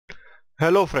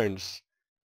Hello friends,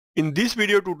 in this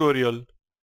video tutorial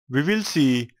we will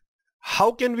see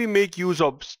how can we make use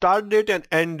of start date and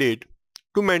end date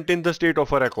to maintain the state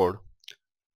of a record.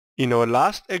 In our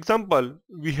last example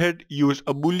we had used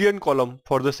a boolean column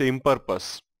for the same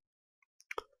purpose.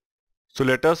 So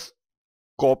let us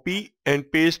copy and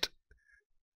paste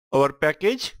our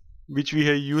package which we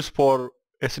have used for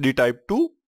SCD type 2.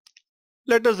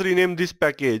 Let us rename this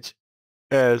package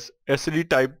as SCD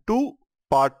type 2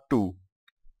 part 2.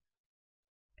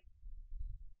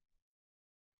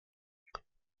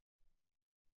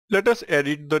 Let us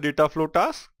edit the data flow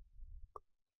task.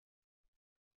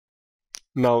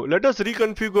 Now let us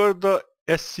reconfigure the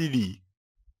SCD.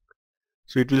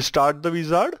 So it will start the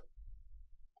wizard.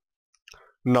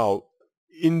 Now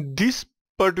in this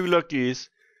particular case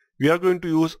we are going to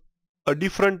use a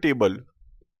different table,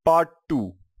 part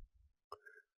 2.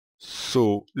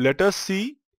 So let us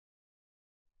see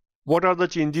what are the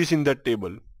changes in that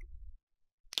table.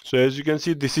 So as you can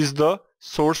see, this is the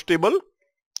source table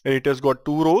and it has got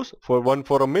 2 rows, one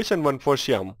for Ramesh and one for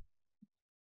Shyam.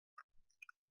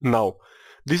 Now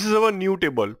this is our new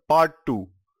table, part 2.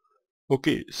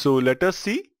 Okay, so let us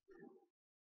see.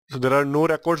 So there are no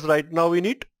records right now in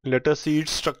it. Let us see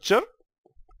its structure.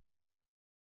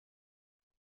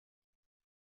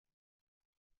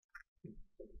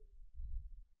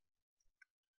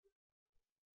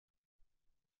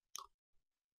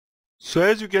 So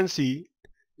as you can see,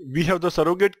 we have the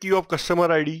surrogate key of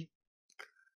customer ID,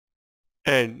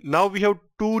 and now we have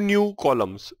 2 new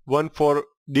columns, one for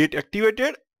date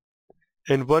activated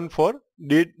and one for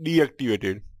date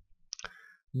deactivated.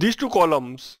 These 2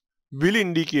 columns will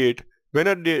indicate when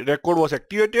a record was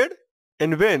activated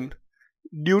and when,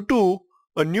 due to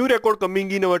a new record coming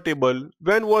in our table,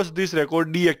 when was this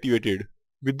record deactivated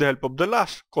with the help of the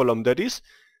last column, that is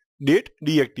date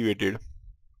deactivated.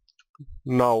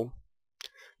 Now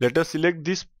let us select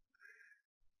this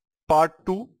part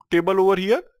 2 table over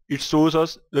here. It shows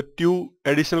us the 2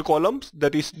 additional columns,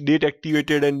 that is date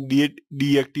activated and date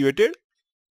deactivated.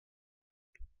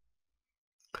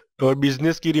 Our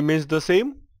business key remains the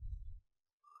same.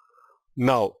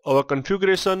 Now our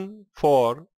configuration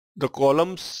for the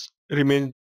columns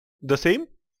remains the same.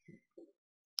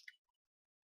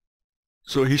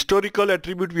 So historical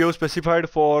attribute we have specified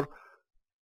for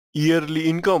yearly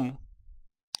income,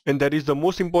 and that is the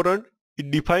most important. It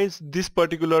defines this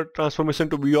particular transformation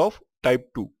to be of type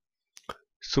 2.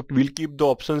 So we'll keep the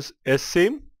options as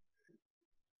same.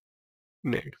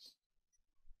 Next.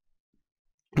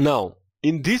 Now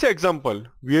in this example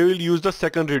we will use the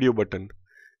second radio button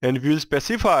and we will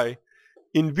specify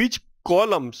in which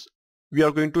columns we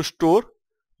are going to store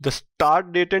the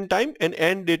start date and time and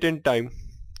end date and time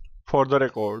for the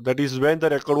record, that is when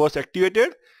the record was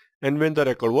activated and when the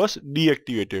record was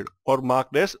deactivated or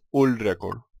marked as old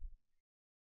record.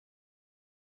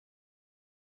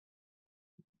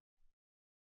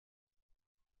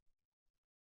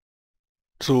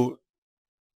 So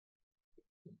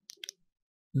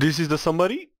this is the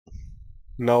summary.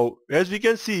 Now as we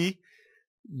can see,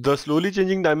 the slowly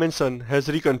changing dimension has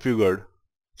reconfigured.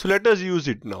 So let us use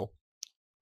it now.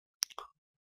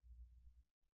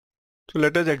 So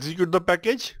let us execute the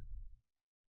package.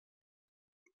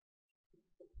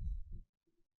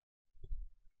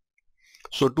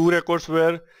 So 2 records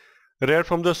were read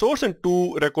from the source and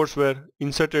 2 records were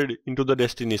inserted into the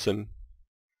destination.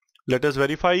 Let us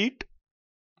verify it.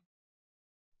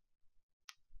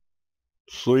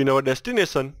 So in our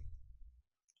destination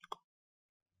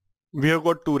we have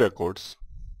got 2 records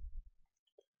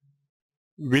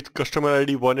with customer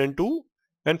ID 1 and 2,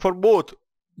 and for both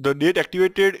the date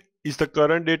activated is the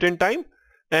current date and time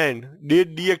and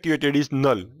date deactivated is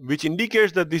null, which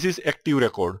indicates that this is active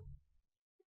record.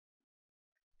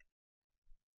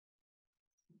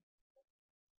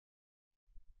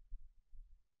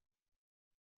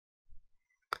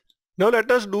 Now let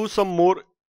us do some more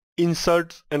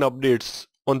inserts and updates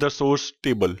on the source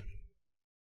table.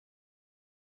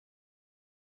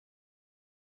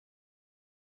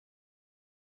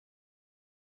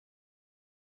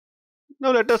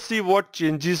 Now let us see what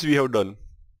changes we have done.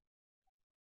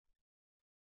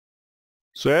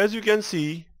 So as you can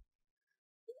see,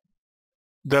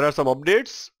 there are some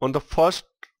updates on the first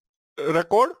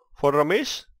record for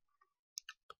Ramesh.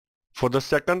 For the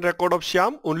second record of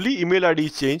Shyam, only email ID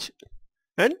is changed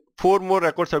and 4 more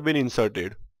records have been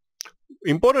inserted.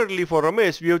 Importantly, for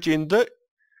Ramesh we have changed the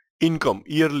income,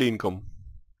 yearly income.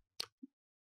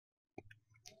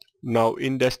 Now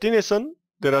in destination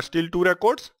there are still 2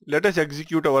 records. Let us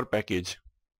execute our package.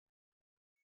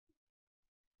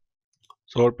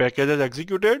 So our package is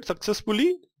executed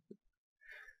successfully.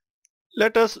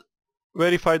 Let us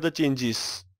verify the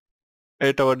changes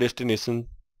at our destination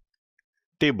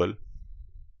table.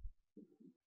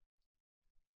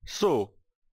 So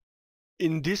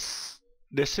in this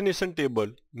destination table,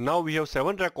 now we have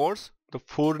 7 records, the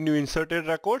 4 new inserted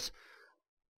records.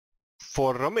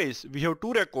 For Ramesh, we have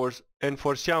 2 records, and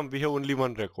for Shyam, we have only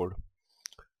 1 record.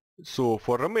 So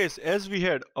for Ramesh, as we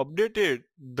had updated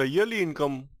the yearly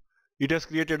income, it has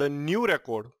created a new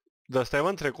record, the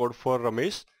 7th record for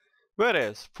Ramesh.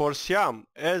 Whereas for Shyam,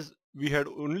 as we had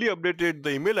only updated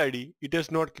the email ID, it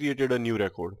has not created a new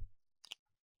record.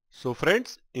 So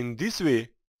friends, in this way,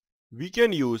 we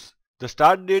can use the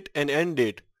start date and end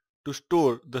date to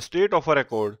store the state of a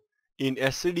record in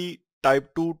SCD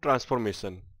Type 2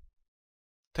 transformation.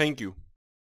 Thank you.